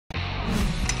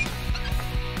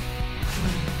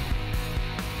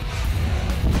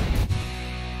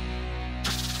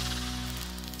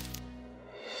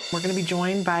we're going to be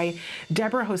joined by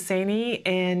Debra Hosseini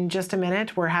in just a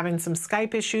minute. We're having some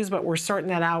Skype issues, but we're sorting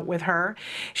that out with her.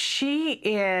 She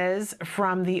is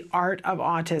from the Art of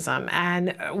Autism.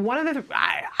 And one of the,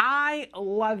 I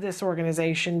love this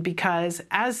organization because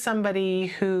as somebody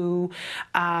who,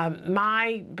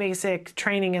 my basic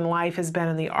training in life has been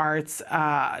in the arts,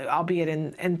 albeit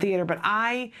in theater, but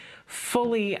I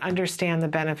fully understand the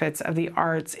benefits of the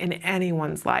arts in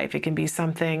anyone's life. It can be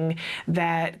something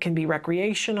that can be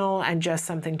recreational and just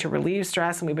something to relieve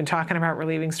stress, and we've been talking about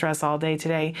relieving stress all day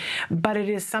today, but it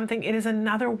is something, it is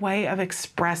another way of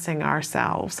expressing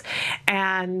ourselves.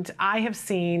 And I have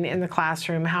seen in the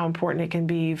classroom how important it can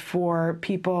be for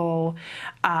people,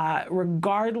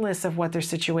 regardless of what their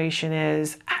situation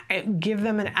is, give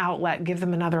them an outlet, give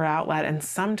them another outlet, and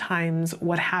sometimes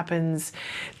what happens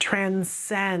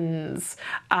transcends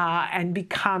and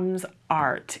becomes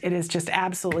art. It is just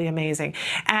absolutely amazing.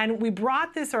 And we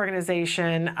brought this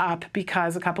organization up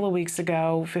because a couple of weeks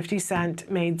ago, 50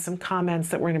 Cent made some comments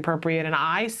that were inappropriate. And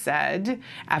I said,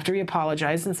 after he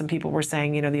apologized, and some people were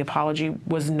saying, you know, the apology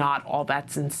was not all that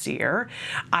sincere.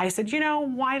 I said, you know,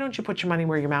 why don't you put your money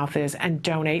where your mouth is and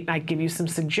donate? And I'd give you some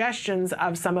suggestions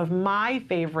of some of my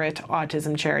favorite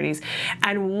autism charities.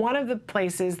 And one of the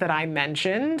places that I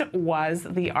mentioned was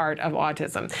the Art of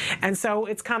Autism. And so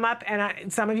it's come up,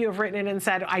 and some of you have written in and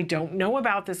said, I don't know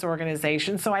about this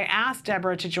organization. So I asked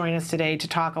Debra to join us today to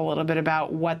talk a little bit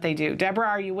about what they do. Debra,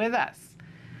 are you with us?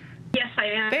 Yes, I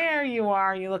am. There you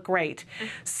are. You look great.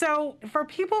 So for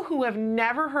people who have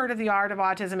never heard of the Art of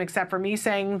Autism, except for me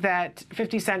saying that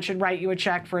 50 Cent should write you a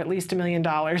check for at least $1 million,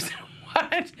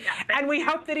 what? And we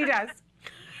hope that he does.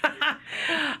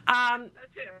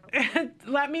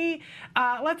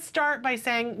 Let's start by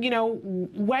saying, you know,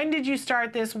 when did you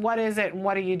start this? What is it? And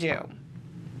what do you do?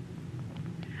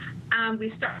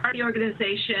 We started the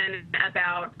organization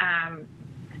about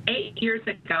 8 years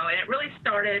ago, and it really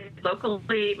started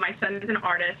locally. My son is an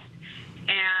artist,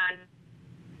 and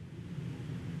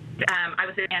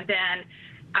then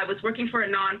I was working for a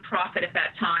nonprofit at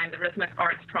that time, the Rhythmic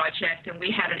Arts Project, and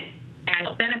we had an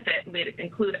annual benefit, and we'd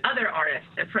include other artists.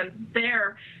 And from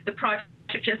there, the project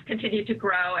just continued to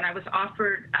grow, and I was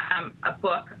offered a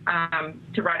book,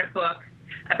 to write a book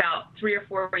about 3 or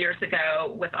 4 years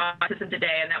ago with Autism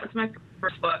Today, and that was my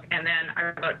first book. And then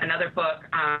I wrote another book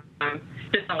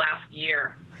just in the last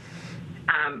year,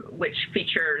 which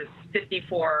features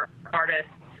 54 artists,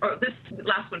 or this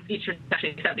last one features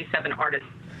actually 77 artists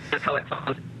and poets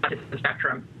on the autism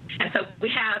spectrum. And so we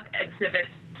have exhibits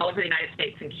all over the United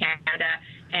States and Canada,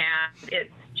 and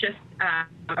it's just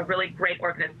a really great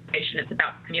organization. It's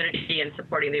about community and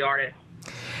supporting the artists.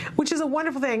 Which is a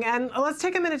wonderful thing. And let's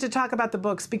take a minute to talk about the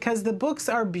books, because the books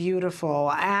are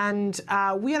beautiful. And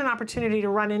we had an opportunity to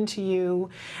run into you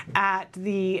at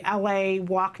the LA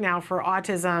Walk Now for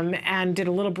Autism and did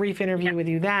a little brief interview with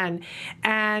you then.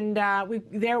 And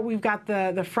we've got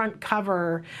the front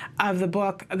cover of the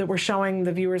book that we're showing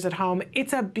the viewers at home.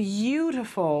 It's a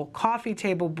beautiful coffee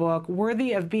table book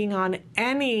worthy of being on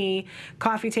any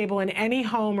coffee table in any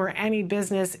home or any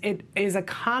business. It is a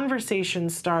conversation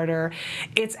starter.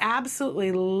 It's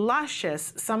absolutely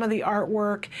luscious, some of the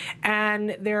artwork,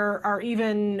 and there are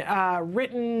even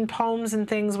written poems and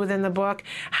things within the book.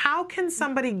 How can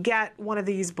somebody get one of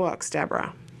these books,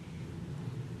 Debra?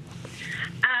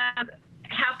 How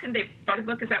can they buy the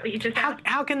book? Is that what you just asked?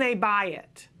 How can they buy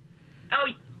it? Oh,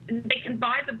 they can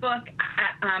buy the book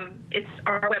at it's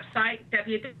our website,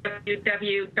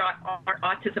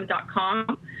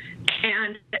 www.autism.com,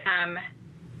 and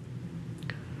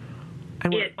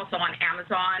it's also on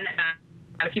Amazon.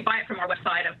 If you buy it from our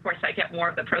website, of course, I get more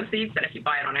of the proceeds than if you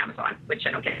buy it on Amazon, which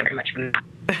I don't get very much from that.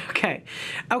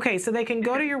 Okay, so they can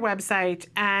go to your website,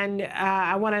 and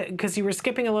I want to, because you were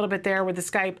skipping a little bit there with the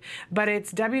Skype, but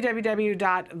it's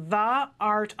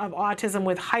www.theartofautism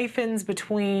with hyphens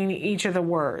between each of the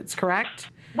words, correct?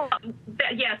 Well,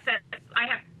 yes, I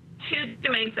have two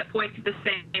domains that point to the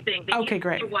same thing. The okay,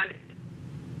 great. One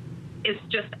is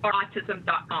just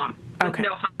autism.com. Okay.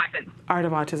 No hyphens.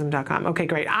 Artofautism.com. Okay,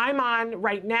 great. I'm on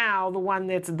right now the one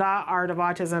that's The Art of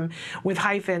Autism with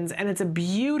hyphens, and it's a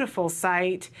beautiful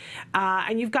site.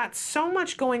 And you've got so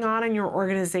much going on in your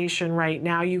organization right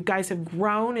now. You guys have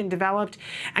grown and developed,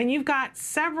 and you've got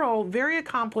several very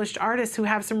accomplished artists who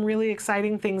have some really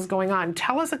exciting things going on.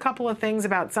 Tell us a couple of things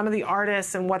about some of the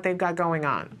artists and what they've got going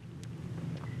on.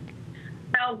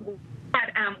 Well,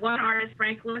 one artist,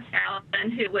 Frank Lewis Allison,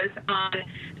 who was on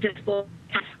display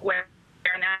in Square,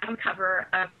 and that's on the cover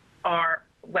of our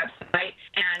website.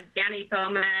 And Danny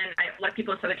Bowman, a lot of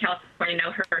people in Southern California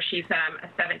know her. She's a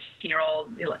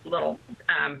 17-year-old little,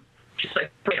 she's a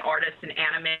great artist and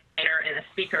animator and a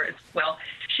speaker as well.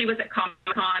 She was at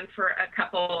Comic-Con for a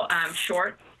couple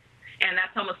shorts, and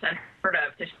that's almost unheard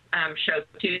of to show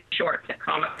 2 shorts at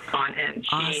Comic-Con. And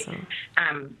she, awesome.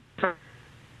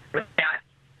 With that,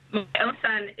 my own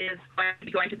son is going to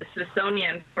be going to the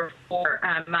Smithsonian for 4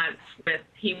 months.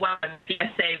 He won a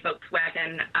PSA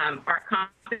Volkswagen art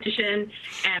competition,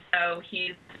 and so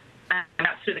he's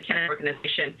that's through the Kennedy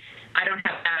organization. I don't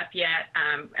have that yet,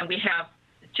 and we have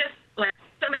just like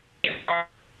so many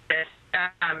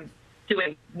artists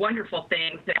doing wonderful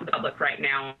things in the public right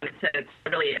now. It's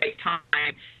really a great time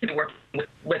to be working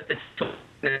with this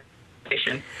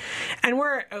organization. And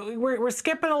we're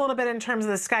skipping a little bit in terms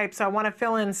of the Skype, so I want to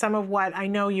fill in some of what I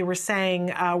know you were saying.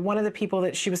 One of the people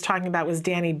that she was talking about was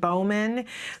Danny Bowman,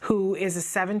 who is a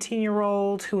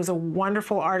 17-year-old who is a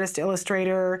wonderful artist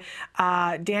illustrator.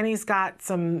 Danny's got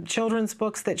some children's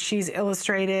books that she's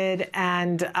illustrated,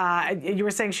 and you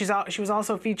were saying she was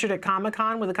also featured at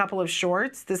Comic-Con with a couple of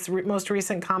shorts, this most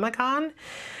recent Comic-Con.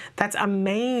 That's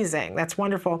amazing. That's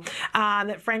wonderful.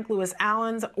 That Frank Lewis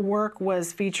Allen's work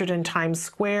was featured in Times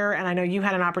Square, and I know you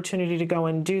had an opportunity to go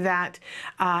and do that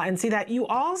and see that. You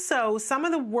also, some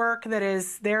of the work that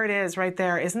is, there it is right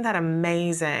there, isn't that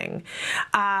amazing?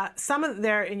 Some of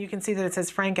there, and you can see that it says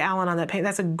Frank Allen on that paint.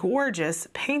 That's a gorgeous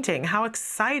painting. How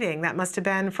exciting that must have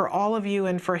been for all of you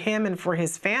and for him and for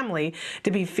his family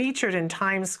to be featured in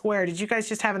Times Square. Did you guys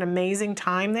just have an amazing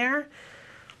time there?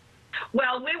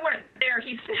 Well, we weren't there.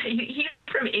 He's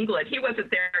from England. He wasn't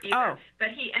there either. Oh. But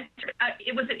he entered.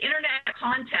 It was an internet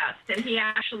contest, and he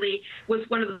actually was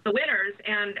one of the winners.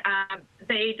 And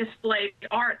they displayed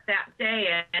art that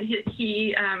day, and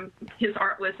his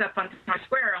art was up on Times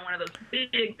Square on one of those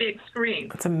big screens.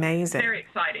 That's amazing. Very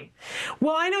exciting.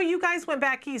 Well, I know you guys went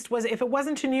back east. If it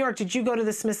wasn't to New York, did you go to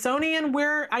the Smithsonian?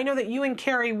 I know that you and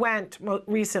Carrie went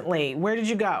recently. Where did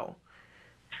you go?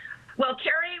 Well,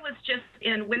 Carrie was just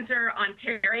in Windsor,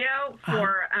 Ontario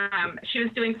for, she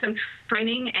was doing some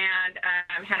training and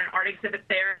had an art exhibit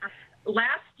there.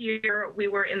 Last year, we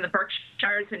were in the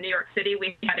Berkshires in New York City.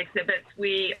 We had exhibits.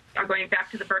 We are going back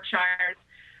to the Berkshires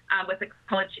with a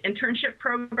college internship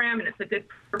program, and it's a good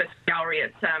purpose gallery.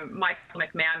 It's Michael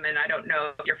McMahon. I don't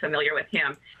know if you're familiar with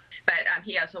him, but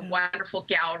he has a wonderful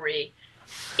gallery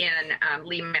in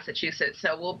Lee, Massachusetts.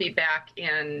 So we'll be back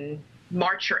in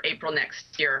March or April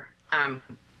next year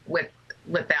with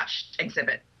that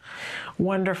exhibit.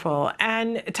 Wonderful.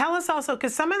 And tell us also,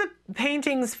 because some of the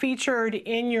paintings featured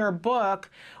in your book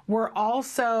were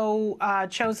also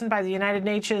chosen by the United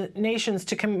Nations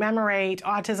to commemorate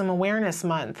Autism Awareness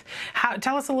Month.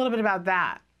 Tell us a little bit about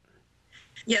that.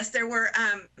 Yes, there were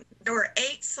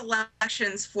 8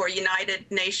 selections for United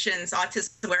Nations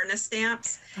Autism Awareness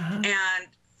stamps, and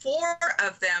 4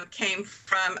 of them came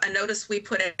from a notice we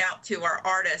put out to our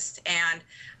artists, and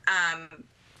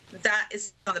that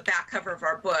is on the back cover of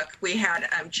our book. We had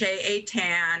J.A.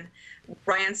 Tan,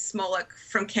 Ryan Smolik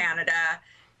from Canada,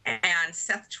 and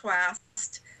Seth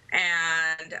Twast,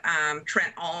 and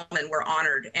Trent Allman were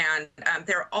honored. And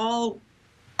they're all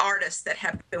artists that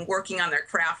have been working on their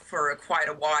craft for quite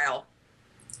a while.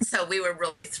 So we were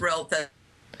really thrilled that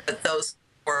those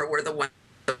were the ones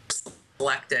that were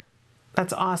selected.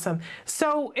 That's awesome.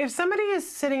 So if somebody is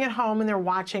sitting at home and they're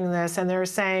watching this and they're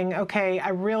saying, okay,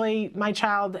 my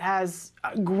child has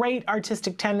great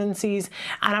artistic tendencies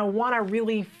and I want to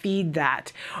really feed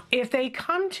that. If they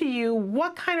come to you,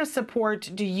 what kind of support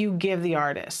do you give the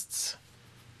artists?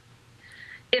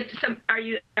 Are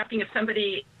you asking if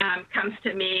somebody comes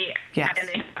to me Yes. and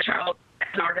they have a child as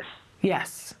an artist?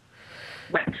 Yes.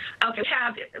 Well, okay,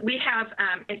 we have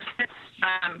exhibits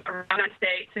around the United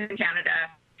States and Canada.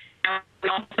 And we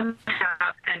also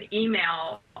have an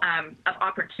email of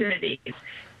opportunities,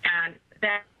 and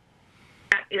that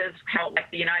is how,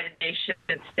 like, the United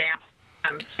Nations stamps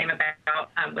came about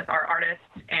with our artists,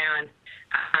 and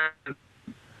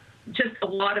just a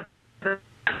lot of the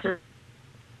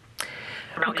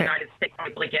around the United States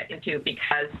we really get into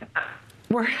because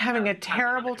we're having a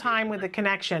terrible time with the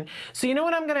connection. So you know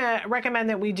what I'm going to recommend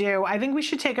that we do? I think we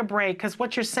should take a break because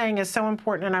what you're saying is so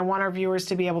important and I want our viewers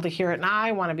to be able to hear it and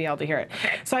I want to be able to hear it.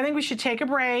 Okay. So I think we should take a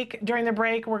break. During the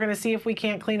break, we're going to see if we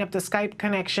can't clean up the Skype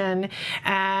connection,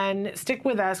 and stick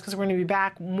with us because we're going to be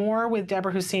back more with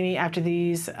Debra Hosseini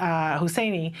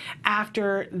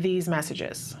after these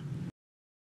messages.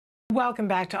 Welcome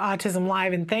back to Autism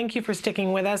Live, and thank you for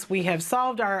sticking with us. We have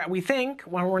solved our, we think,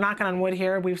 when we're knocking on wood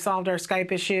here, we've solved our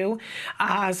Skype issue.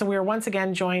 So we are once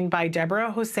again joined by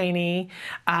Debra Hosseini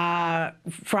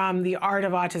from the Art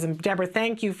of Autism. Debra,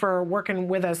 thank you for working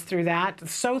with us through that.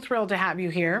 So thrilled to have you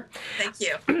here. Thank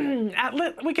you.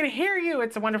 We can hear you.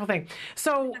 It's a wonderful thing.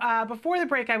 So before the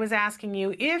break, I was asking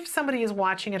you if somebody is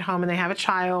watching at home and they have a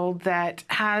child that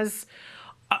has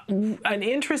an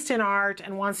interest in art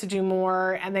and wants to do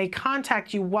more, and they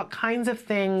contact you, what kinds of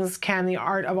things can the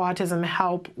Art of Autism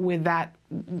help with that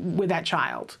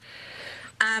child?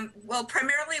 Well,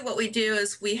 primarily what we do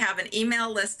is we have an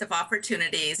email list of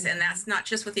opportunities, and that's not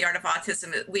just with the Art of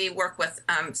Autism. We work with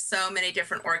so many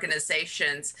different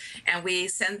organizations, and we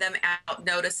send them out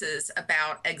notices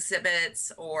about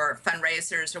exhibits or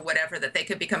fundraisers or whatever that they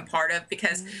could become part of,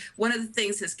 because one of the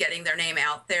things is getting their name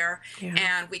out there.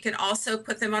 And we can also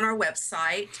put them on our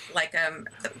website, like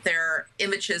their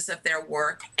images of their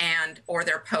work or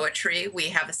their poetry. We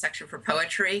have a section for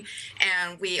poetry,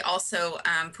 and we also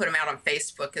put them out on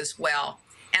Facebook as well.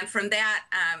 And from that,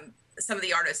 some of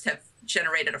the artists have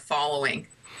generated a following.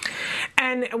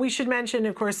 And we should mention,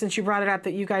 of course, since you brought it up,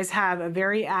 that you guys have a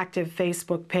very active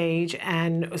Facebook page.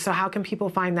 And so how can people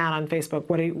find that on Facebook?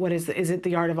 What is it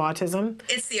the Art of Autism?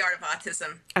 It's the Art of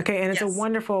Autism. Okay, and it's a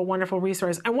wonderful, wonderful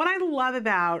resource. And what I love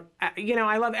about,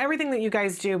 I love everything that you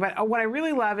guys do, but what I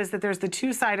really love is that there's the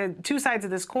two sides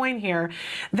of this coin here,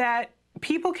 that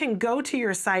people can go to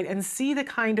your site and see the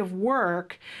kind of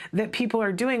work that people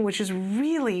are doing, which is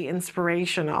really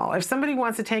inspirational. If somebody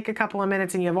wants to take a couple of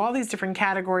minutes and you have all these different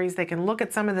categories, they can look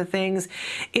at some of the things.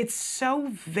 It's so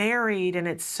varied and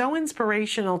it's so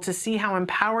inspirational to see how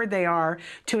empowered they are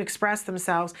to express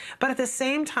themselves. But at the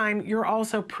same time, you're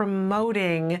also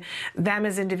promoting them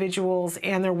as individuals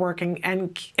and their work,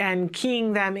 and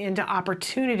keying them into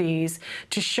opportunities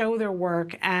to show their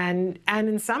work, and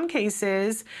in some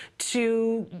cases to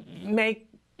make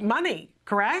money,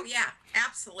 correct? Oh, yeah,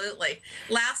 absolutely.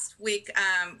 Last week,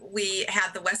 we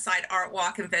had the West Side Art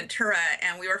Walk in Ventura,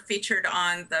 and we were featured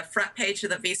on the front page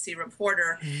of the VC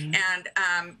Reporter.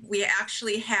 And we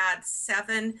actually had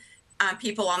 7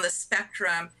 people on the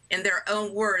spectrum, in their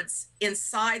own words,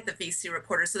 inside the VC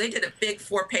Reporter. So they did a big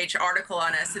 4-page article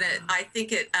on us, and I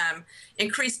think it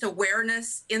increased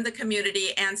awareness in the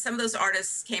community. And some of those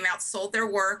artists came out, sold their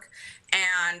work,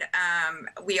 and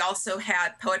we also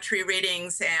had poetry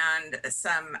readings and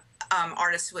some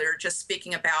artists who were just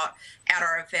speaking about at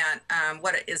our event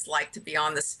what it is like to be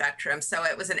on the spectrum. So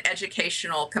it was an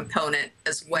educational component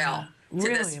as well. To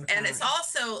really this. And it's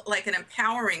also like an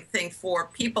empowering thing for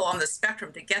people on the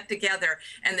spectrum to get together,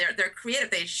 and they're creative.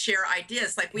 They share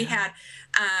ideas. Like we had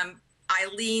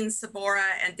Eileen Sabora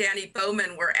and Danny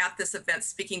Bowman were at this event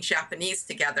speaking Japanese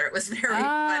together. It was very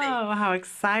funny. Oh, how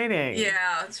exciting.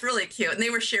 Yeah, it's really cute. And they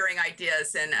were sharing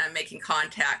ideas and making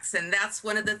contacts. And that's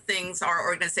one of the things our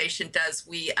organization does.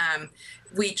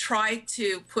 We try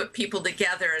to put people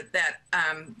together that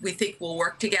we think will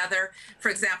work together. For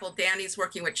example, Danny's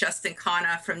working with Justin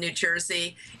Khanna from New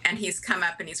Jersey, and he's come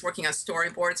up and he's working on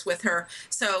storyboards with her.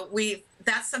 So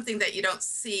that's something that you don't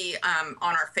see on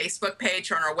our Facebook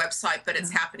page or on our website, but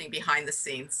it's happening behind the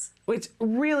scenes. It's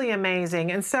really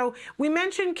amazing. And so we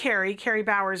mentioned Carrie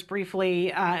Bowers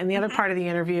briefly in the other part of the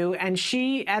interview, and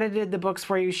she edited the books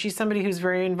for you. She's somebody who's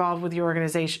very involved with your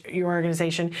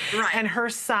organization. Right. And her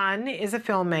son is a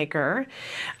filmmaker.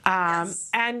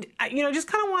 And, just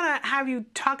kind of want to have you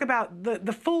talk about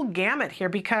the full gamut here,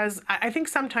 because I think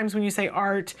sometimes when you say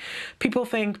art, people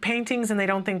think paintings and they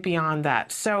don't think beyond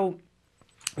that. So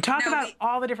talk about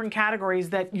all the different categories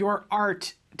that your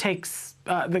art takes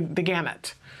the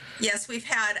gamut. Yes, we've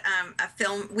had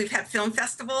film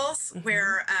festivals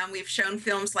where we've shown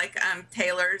films like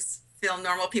Taylor's film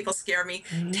Normal People Scare Me.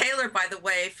 Taylor, by the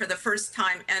way, for the first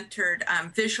time entered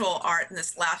visual art in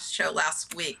this last show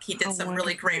last week. He did some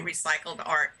really great recycled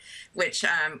art, which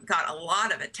got a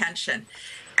lot of attention.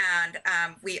 And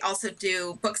we also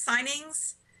do book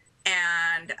signings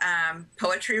and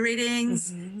poetry readings,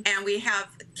 and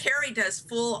Carrie does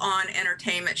full-on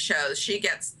entertainment shows. She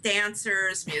gets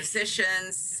dancers,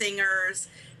 musicians, singers,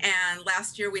 and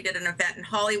last year we did an event in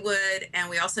Hollywood, and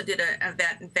we also did an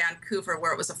event in Vancouver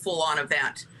where it was a full-on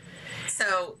event.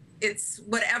 So it's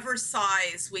whatever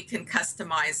size we can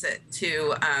customize it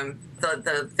to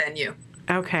the venue.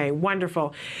 Okay,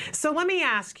 wonderful. So let me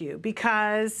ask you,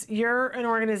 because you're an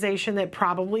organization that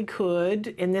probably could,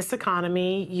 in this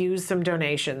economy, use some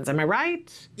donations. Am I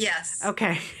right? Yes.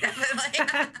 Okay.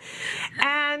 Definitely.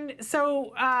 And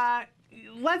so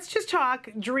let's just talk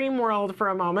dream world for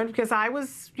a moment, because I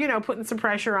was, putting some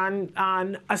pressure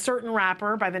on a certain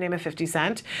rapper by the name of 50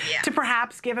 Cent to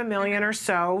perhaps give $1 million or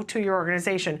so to your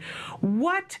organization.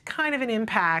 What kind of an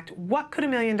impact, what could $1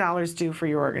 million do for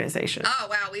your organization? Oh,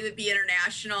 wow. We would be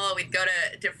international. We'd go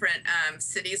to different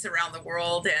cities around the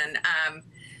world. And,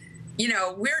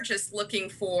 we're just looking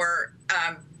for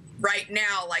right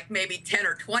now, like maybe 10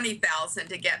 or 20,000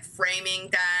 to get framing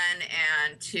done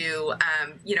and to,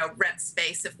 rent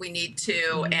space if we need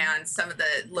to, and some of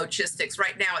the logistics.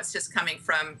 Right now, it's just coming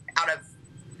from out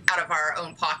of our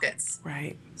own pockets.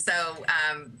 Right. So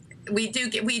we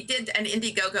did an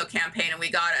Indiegogo campaign, and we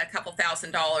got a couple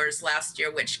 $1,000s last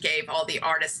year, which gave all the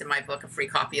artists in my book a free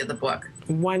copy of the book.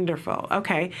 Wonderful.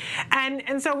 Okay.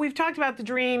 And so we've talked about the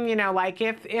dream, like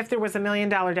if there was $1 million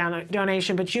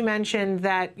donation, but you mentioned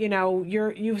that,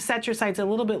 you've set your sights a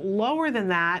little bit lower than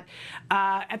that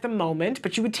at the moment,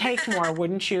 but you would take more,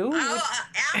 wouldn't you? Oh,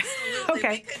 absolutely.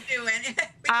 Okay. We could do it. We could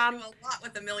do a lot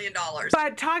with $1 million.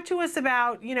 But talk to us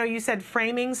about, you said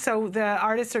framing. So the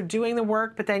artists are doing the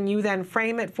work, but then you then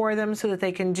frame it for them so that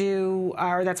they can do,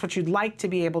 or that's what you'd like to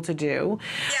be able to do.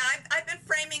 Yeah, I've been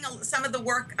framing some of the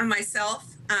work myself.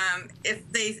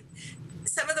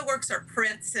 Some of the works are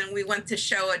prints, and we want to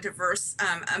show a diverse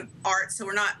art, so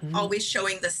we're not always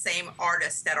showing the same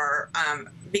artists that are,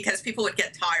 because people would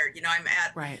get tired.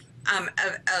 I'm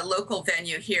at a local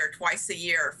venue here twice a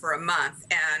year for a month,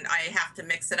 and I have to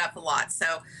mix it up a lot.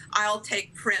 So I'll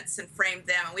take prints and frame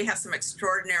them, and we have some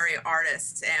extraordinary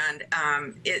artists, and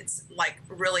it's like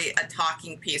really a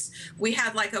talking piece. We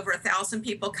had like over 1,000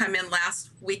 people come in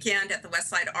last weekend at the West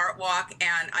Side Art Walk,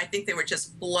 and I think they were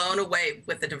just blown away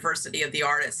with the diversity of the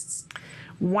artists.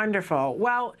 Wonderful.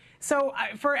 Well, so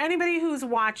for anybody who's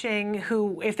watching,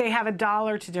 who, if they have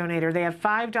 $1 to donate, or they have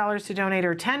 $5 to donate,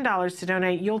 or $10 to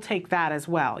donate, you'll take that as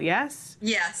well, yes?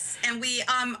 Yes, and we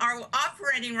are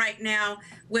operating right now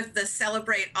with the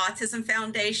Celebrate Autism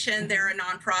Foundation. They're a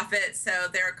nonprofit, so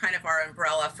they're kind of our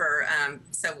umbrella for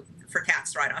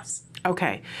tax write-offs.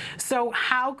 Okay, so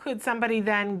how could somebody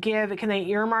then give? Can they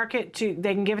earmark it to?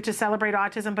 They can give it to Celebrate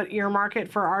Autism, but earmark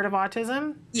it for Art of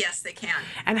Autism? Yes, they can.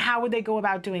 And how would they go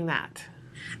about doing that?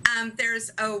 There's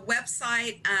a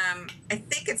website, I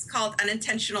think it's called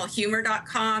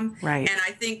unintentionalhumor.com. Right. And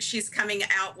I think she's coming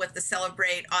out with the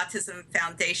Celebrate Autism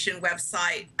Foundation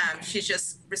website. She's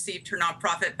just received her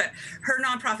nonprofit, but her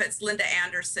nonprofit's Linda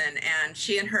Anderson, and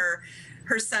she and her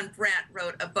son Brent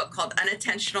wrote a book called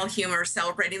Unintentional Humor,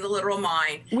 Celebrating the Literal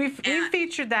Mind. We've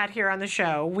featured that here on the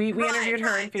show. We interviewed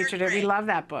her and featured it. We love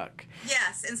that book.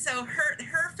 Yes, and so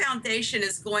her foundation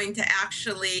is going to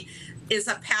actually is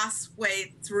a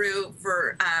pathway through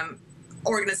for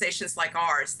organizations like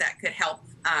ours that could help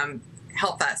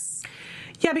us.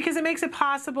 Yeah, because it makes it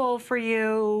possible for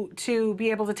you to be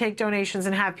able to take donations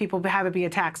and have people have it be a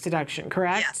tax deduction,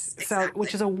 correct? Yes, exactly. So,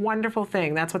 which is a wonderful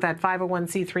thing. That's what that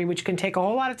 501c3, which can take a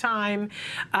whole lot of time.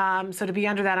 So to be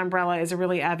under that umbrella is a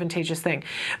really advantageous thing.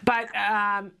 But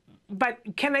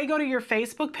can they go to your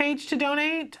Facebook page to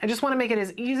donate? I just want to make it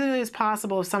as easily as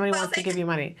possible if somebody wants to give you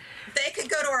money. They could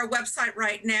go to our website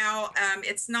right now.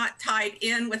 It's not tied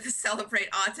in with the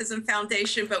Celebrate Autism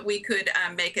Foundation, but we could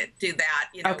make it do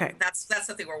that. Okay. That's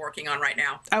something we're working on right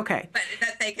now. Okay. But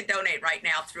that they could donate right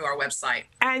now through our website.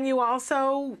 And you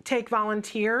also take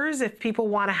volunteers if people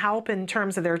want to help in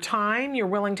terms of their time. You're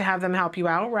willing to have them help you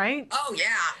out, right? Oh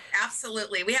yeah,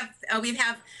 absolutely. We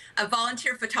have a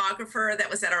volunteer photographer that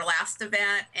was at our last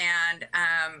event, and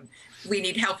we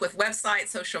need help with website,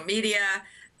 social media,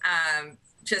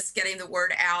 just getting the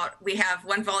word out. We have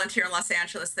one volunteer in Los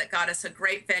Angeles that got us a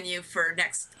great venue for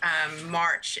next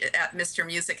March at Mr.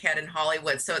 Music Head in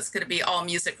Hollywood. So it's going to be all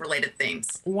music related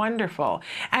things. Wonderful.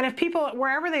 And if people,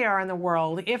 wherever they are in the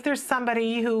world, if there's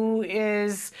somebody who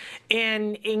is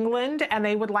in England and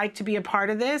they would like to be a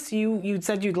part of this, you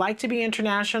said you'd like to be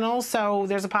international, so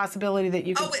there's a possibility that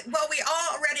you can... Well, we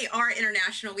already are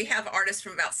international. We have artists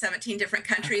from about 17 different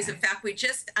countries. Okay. In fact, we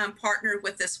just partnered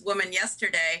with this woman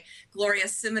yesterday, Gloria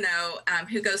Simino,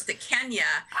 who goes to Kenya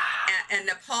and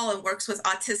Nepal and works with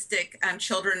autistic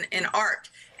children in art.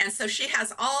 And so she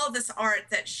has all this art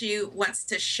that she wants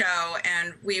to show,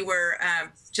 and we were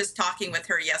just talking with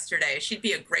her yesterday. She'd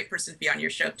be a great person to be on your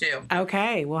show too.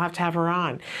 Okay, we'll have to have her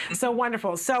on. So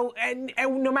wonderful. So and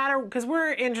no matter, because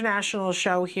we're an international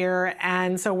show here,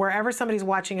 and so wherever somebody's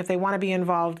watching, if they want to be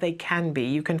involved, they can be.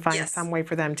 You can find some way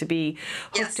for them to be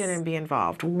hooked in and be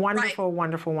involved. Wonderful,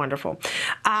 wonderful, wonderful.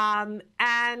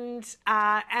 And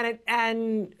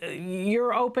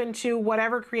you're open to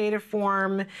whatever creative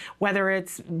form, whether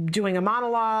it's doing a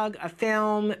monologue, a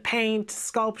film, paint,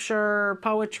 sculpture,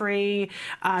 poetry.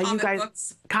 You guys,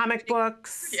 books. comic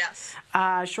books. Yes.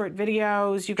 Short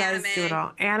videos. You guys do it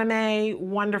all. Anime.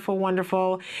 Wonderful,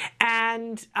 wonderful.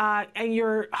 And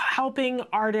you're helping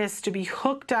artists to be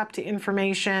hooked up to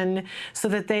information so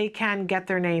that they can get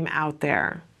their name out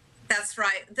there. That's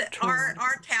right.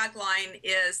 Our tagline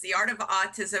is the art of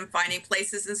autism, finding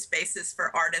places and spaces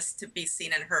for artists to be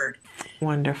seen and heard.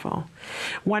 Wonderful.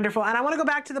 Wonderful. And I want to go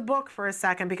back to the book for a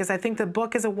second, because I think the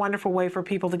book is a wonderful way for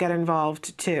people to get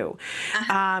involved too.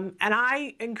 And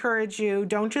I encourage you,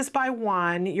 don't just buy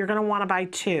one, you're going to want to buy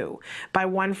two. Buy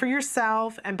one for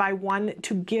yourself and buy one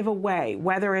to give away,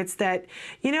 whether it's that,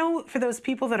 you know, for those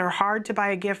people that are hard to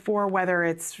buy a gift for, whether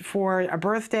it's for a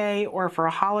birthday or for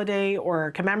a holiday or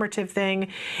a commemorative thing.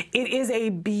 It is a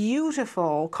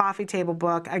beautiful coffee table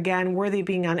book, again, worthy of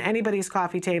being on anybody's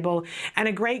coffee table, and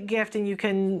a great gift. And you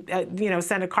can, you know,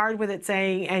 send a card with it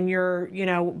saying, and you're, you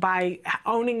know, by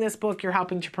owning this book, you're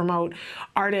helping to promote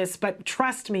artists. But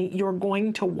trust me, you're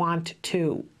going to want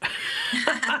to.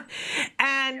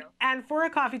 And for a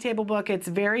coffee table book, it's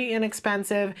very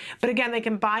inexpensive. But again, they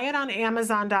can buy it on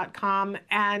Amazon.com,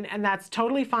 and that's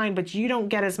totally fine. But you don't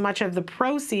get as much of the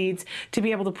proceeds to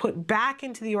be able to put back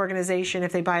into the organization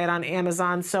if they buy it on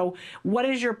Amazon. So what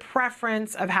is your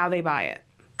preference of how they buy it?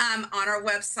 On our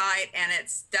website, and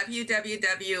it's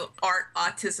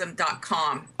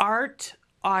www.artautism.com.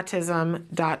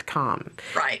 Artautism.com.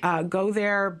 Right. Go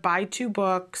there, buy two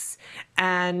books,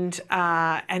 and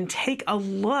take a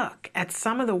look at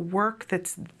some of the work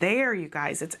that's there, you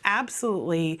guys. It's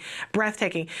absolutely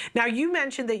breathtaking. Now, you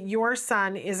mentioned that your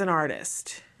son is an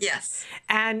artist. Yes.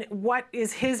 And what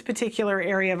is his particular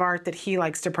area of art that he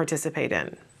likes to participate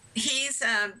in? He's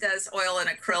does oil and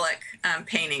acrylic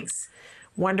paintings.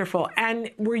 Wonderful. And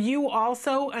were you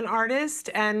also an artist?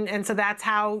 And so that's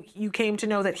how you came to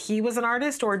know that he was an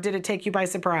artist, or did it take you by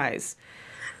surprise?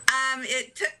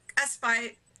 It took us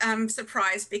by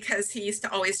surprise, because he used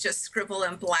to always just scribble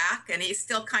in black, and he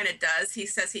still kind of does. He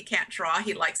says he can't draw.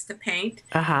 He likes to paint.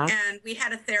 And we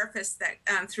had a therapist that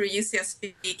through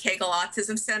UCSB Kegel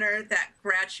Autism Center that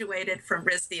graduated from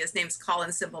RISD. His name's Colin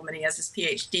Simbelman. He has his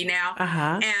PhD now.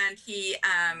 And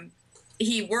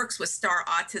he works with Star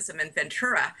Autism in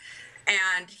Ventura.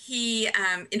 And he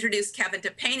introduced Kevin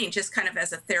to painting just kind of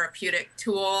as a therapeutic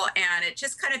tool, and it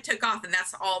just kind of took off, and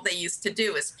that's all they used to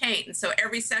do is paint. And so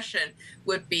every session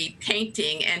would be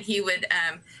painting, and he would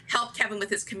help Kevin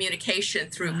with his communication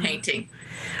through painting.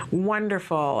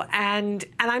 Wonderful. And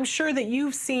I'm sure that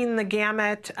you've seen the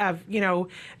gamut of, you know,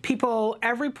 people,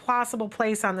 every possible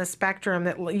place on the spectrum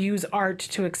that use art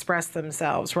to express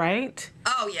themselves, right?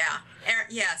 Oh, yeah.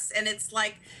 Yes. And it's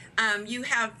like, you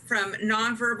have from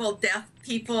nonverbal deaf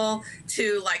people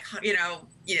to, like, you know,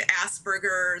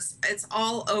 Asperger's. It's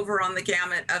all over on the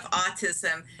gamut of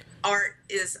autism. Art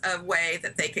is a way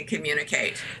that they can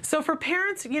communicate. So for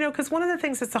parents, you know, because one of the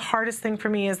things that's the hardest thing for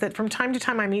me is that from time to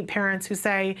time I meet parents who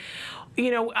say, you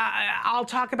know, I'll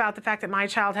talk about the fact that my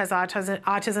child has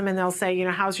autism, and they'll say, you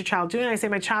know, how's your child doing? I say,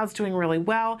 my child's doing really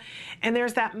well. And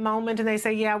there's that moment, and they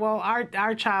say, yeah, well,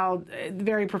 our child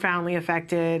very profoundly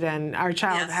affected, and our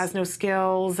child has no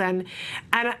skills. And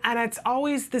it's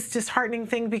always this disheartening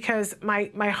thing, because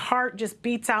my heart just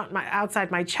beats out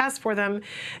outside my chest for them,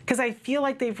 because I feel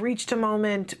like they've reached a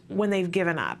moment when they've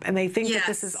given up, and they think that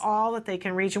this is all that they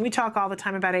can reach. And we talk all the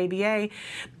time about ABA,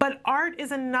 but art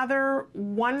is another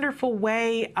wonderful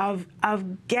way of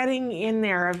getting in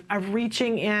there, of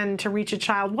reaching in to reach a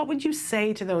child. What would you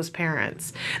say to those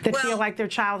parents that feel like their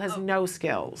child has no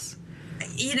skills?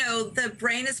 You know, the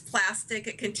brain is plastic.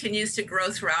 It continues to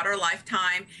grow throughout our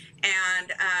lifetime.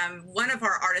 And one of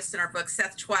our artists in our book,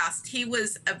 Seth Twast, he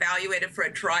was evaluated for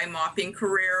a dry mopping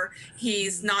career.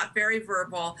 He's not very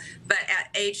verbal, but at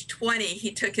age 20,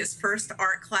 he took his first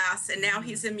art class, and now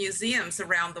he's in museums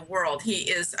around the world.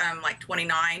 He is like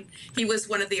 29. He was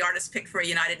one of the artists picked for a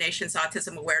United Nations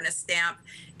Autism Awareness Stamp,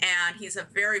 and he's a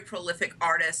very prolific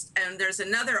artist. And there's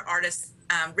another artist,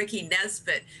 Ricky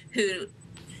Nesbitt,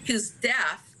 who's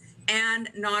deaf and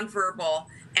nonverbal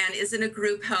and is in a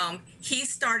group home. He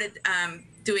started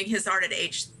doing his art at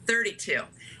age 32,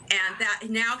 and that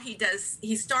now he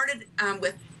started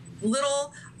with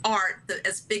little art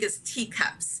as big as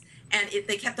teacups, and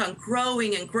they kept on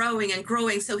growing and growing and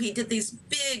growing. So he did these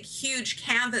big, huge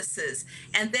canvases,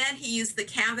 and then he used the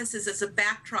canvases as a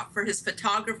backdrop for his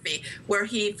photography, where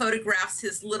he photographs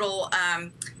his little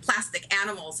plastic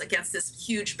animals against this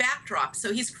huge backdrop.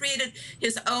 So he's created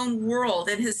his own world,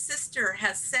 and his sister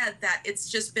has said that it's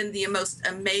just been the most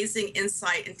amazing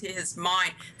insight into his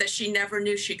mind, that she never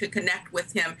knew she could connect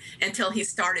with him until he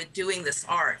started doing this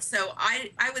art. So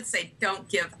I would say don't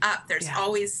give up. There's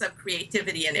always some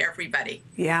creativity in everybody.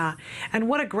 Yeah, and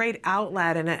what a great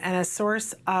outlet and a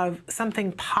source of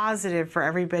something positive for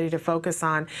everybody to focus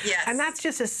on. Yes. And that's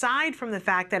just aside from the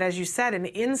fact that, as you said, an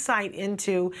insight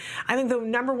into, I think the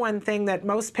number one thing that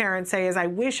most parents say is, I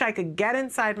wish I could get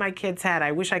inside my kid's head.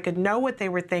 I wish I could know what they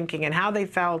were thinking and how they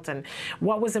felt and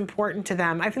what was important to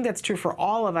them. I think that's true for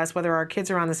all of us, whether our kids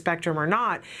are on the spectrum or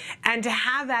not. And to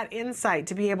have that insight,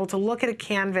 to be able to look at a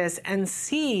canvas and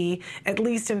see, at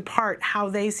least in part, how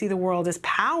they see the world is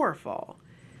powerful.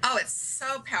 Oh, it's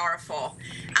so powerful.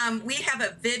 We have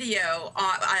a video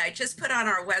I just put on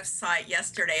our website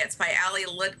yesterday. It's by Ali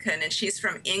Ludkin, and she's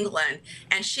from England,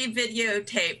 and she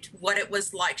videotaped what it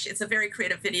was like. It's a very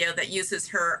creative video that uses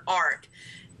her art,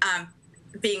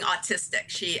 being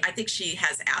autistic. I think she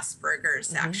has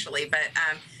Asperger's, actually, but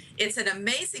it's an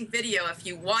amazing video if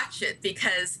you watch it,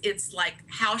 because it's like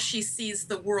how she sees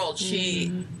the world.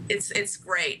 It's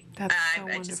great. That's so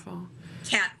I just wonderful.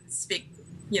 can't speak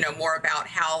more about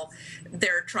how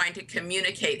they're trying to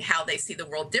communicate how they see the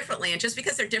world differently. And just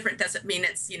because they're different doesn't mean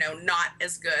it's, not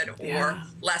as good or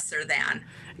lesser than.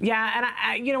 Yeah,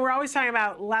 and we're always talking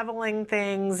about leveling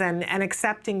things and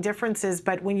accepting differences,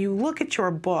 but when you look at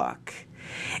your book,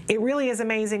 it really is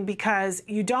amazing, because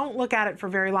you don't look at it for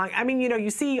very long. I mean, you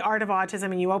see Art of Autism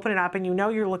and you open it up and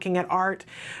you're looking at art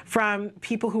from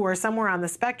people who are somewhere on the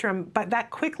spectrum, but that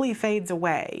quickly fades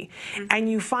away.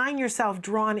 And you find yourself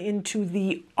drawn into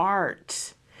the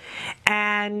art.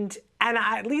 And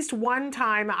at least one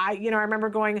time, I remember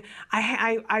going,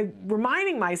 I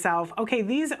reminding myself, okay,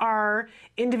 these are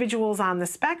individuals on the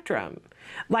spectrum.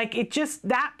 Like,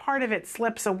 that part of it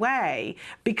slips away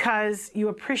because you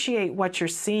appreciate what you're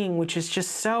seeing, which is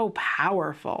just so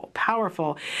powerful,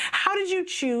 powerful. How did you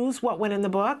choose what went in the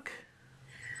book?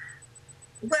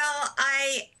 Well,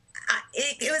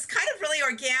 it was kind of really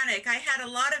organic. I had a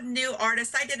lot of new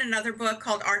artists. I did another book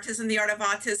called Autism, the Art of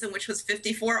Autism, which was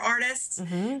 54 artists.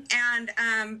 And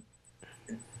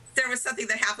there was something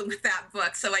that happened with that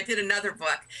book, so I did another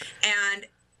book. And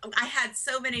I had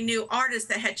so many new artists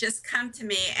that had just come to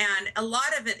me, and a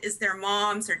lot of it is their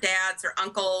moms or dads or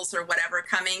uncles or whatever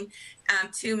coming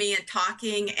to me and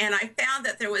talking. And I found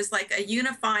that there was like a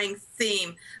unifying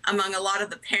theme among a lot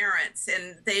of the parents,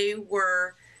 and they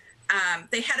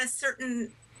had a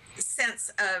certain sense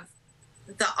of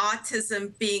the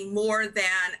autism being more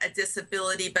than a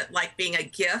disability, but like being a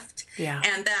gift. Yeah.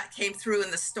 And that came through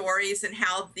in the stories, and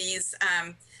how these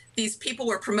people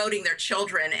were promoting their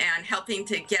children and helping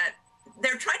to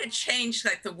they're trying to change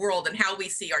like the world and how we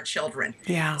see our children.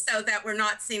 Yeah. So that we're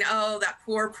not seeing, oh, that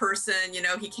poor person,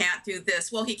 he can't do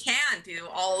this. Well, he can do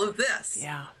all of this.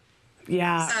 Yeah.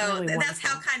 Yeah. So really that's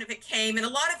how wonderful. kind of it came. And a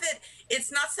lot of it,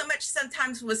 it's not so much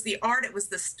sometimes was the art, it was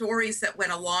the stories that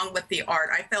went along with the art.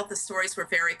 I felt the stories were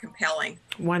very compelling.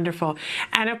 Wonderful.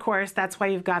 And of course, that's why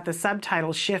you've got the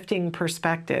subtitle, Shifting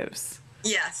Perspectives.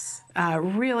 Yes.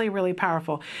 Really, really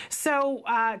powerful. So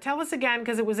tell us again,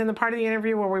 because it was in the part of the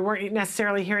interview where we weren't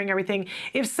necessarily hearing everything.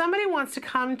 If somebody wants to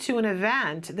come to an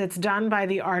event that's done by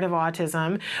the Art of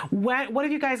Autism, what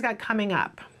have you guys got coming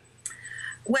up?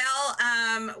 Well,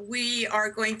 we are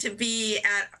going to be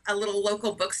at a little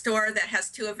local bookstore that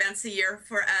has 2 events a year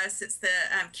for us. It's the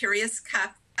Curious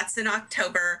Cup. That's in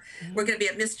October. We're going to be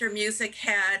at Mr. Music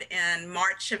Head in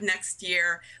March of next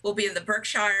year. We'll be in the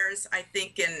Berkshires, I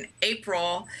think, in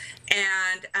April.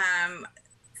 And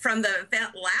from the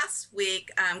event last week,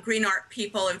 Green Art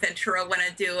People in Ventura want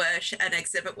to do an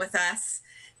exhibit with us.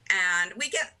 And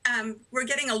we're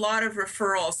getting a lot of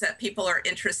referrals that people are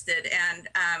interested. And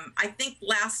I think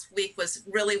last week was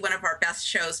really one of our best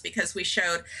shows, because we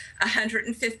showed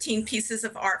 115 pieces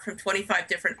of art from 25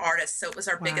 different artists. So it was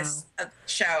our biggest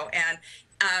show.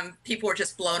 And people were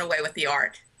just blown away with the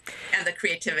art and the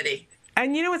creativity.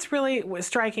 And what's really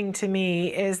striking to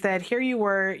me is that here you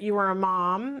were a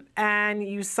mom, and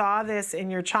you saw this in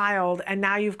your child, and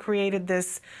now you've created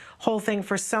this whole thing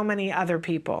for so many other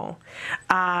people.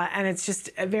 And it's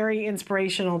just very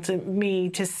inspirational to me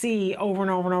to see over and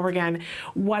over and over again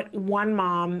what one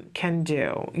mom can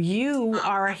do. You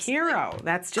are a hero.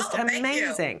 That's just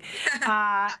amazing.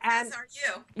 As are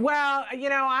you. Well, you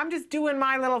know, I'm just doing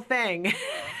my little thing,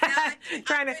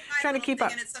 trying to keep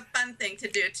up. And it's a fun thing to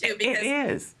do too,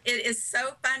 because it is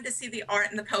so fun to see the art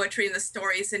and the poetry and the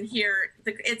stories and hear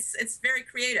it's very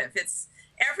creative.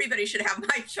 Everybody should have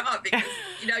my job, because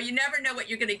you know, you never know what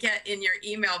you're going to get in your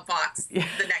email box the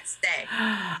next day.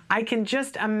 I can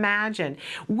just imagine.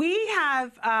 We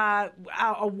have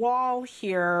a wall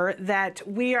here that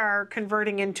we are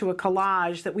converting into a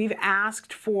collage that we've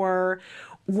asked for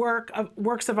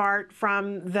works of art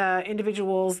from the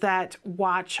individuals that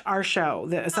watch our show,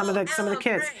 some of the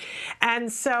kids. Great.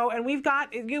 And we've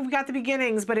got the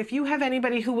beginnings, but if you have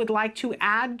anybody who would like to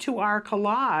add to our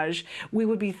collage, we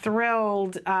would be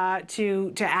thrilled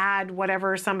to add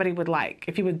whatever somebody would like,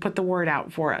 if you would put the word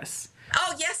out for us.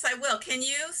 Oh, yes, I will. Can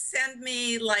you send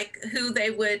me like who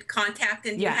they would contact,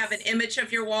 and do you have an image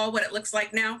of your wall, what it looks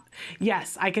like now?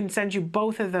 Yes, I can send you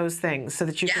both of those things so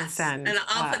that you can send. And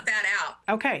I'll put that out.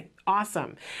 Okay,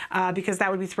 awesome, because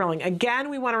that would be thrilling. Again,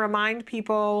 we want to remind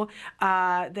people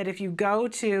that if you go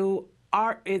to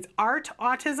it's Art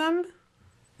Autism.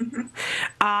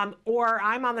 Or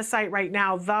I'm on the site right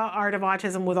now, The Art of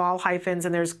Autism with all hyphens,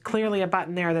 and there's clearly a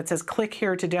button there that says click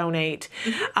here to donate.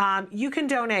 You can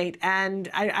donate, and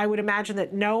I would imagine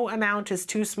that no amount is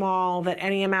too small, that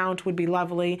any amount would be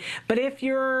lovely. But if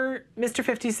you're Mr.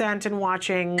 50 Cent and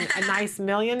watching, a nice $1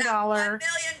 million,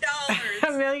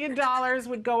 $1 million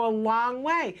would go a long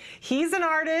way. He's an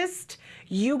artist.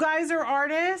 You guys are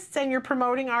artists, and you're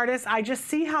promoting artists. I just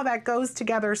see how that goes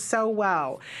together so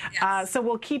well. Yes. So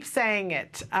we'll keep saying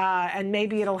it, and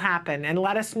maybe it'll happen, and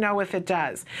let us know if it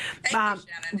does. Thank you,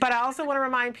 Shannon. But I also want to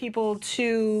remind people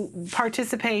to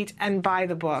participate and buy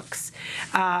the books,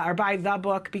 or buy the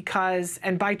book,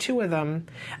 and buy 2 of them,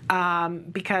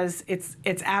 because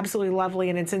it's absolutely lovely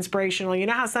and it's inspirational. You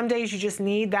know how some days you just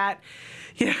need that.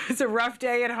 You know, it's a rough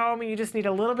day at home and you just need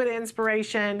a little bit of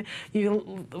inspiration.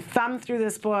 You thumb through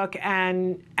this book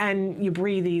and you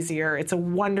breathe easier. It's a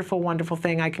wonderful, wonderful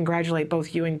thing. I congratulate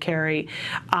both you and Carrie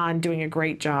on doing a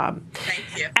great job. Thank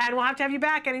you. And we'll have to have you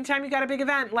back anytime you got a big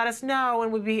event. Let us know,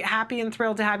 and we'd be happy and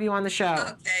thrilled to have you on the show.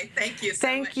 Okay, thank you so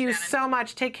much, Thank you Shannon. so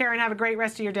much. Take care and have a great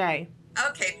rest of your day.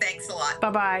 Okay, thanks a lot.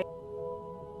 Bye-bye.